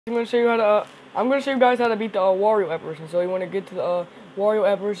I'm gonna show you how to. I'm gonna show you guys how to beat the Wario apparition. So you want to get to the Wario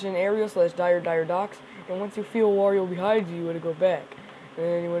apparition area / dire docks, and once you feel Wario behind you, you want to go back, and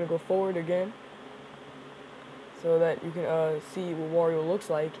then you want to go forward again, so that you can see what Wario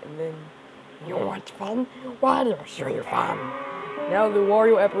looks like, and then you want fun? Wario, I'll show you fun. Now the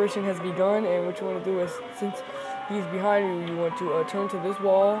Wario apparition has begun, and what you want to do is, since he's behind you, you want to turn to this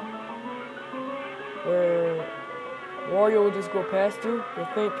wall where Wario will just go past you. You'll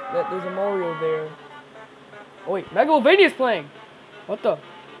think that there's a Mario there. Oh wait, Megalovania's playing! What the? What?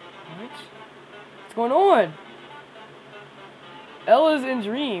 What's going on? Ella's in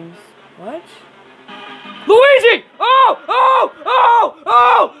dreams. What? Luigi! Oh! Oh! Oh!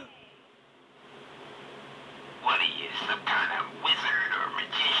 Oh! What are you, some kind of wizard or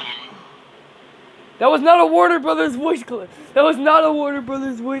magician? That was not a Warner Brothers voice clip. That was not a Warner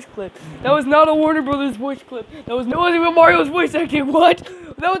Brothers voice clip. That was not a Warner Brothers voice clip. That wasn't even Mario's voice acting. What?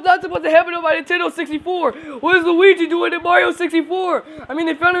 That was not supposed to happen on my Nintendo 64. What is Luigi doing in Mario 64? I mean,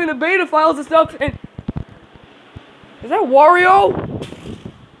 they found him in the beta files and stuff. And is that Wario?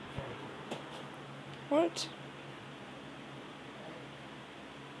 What?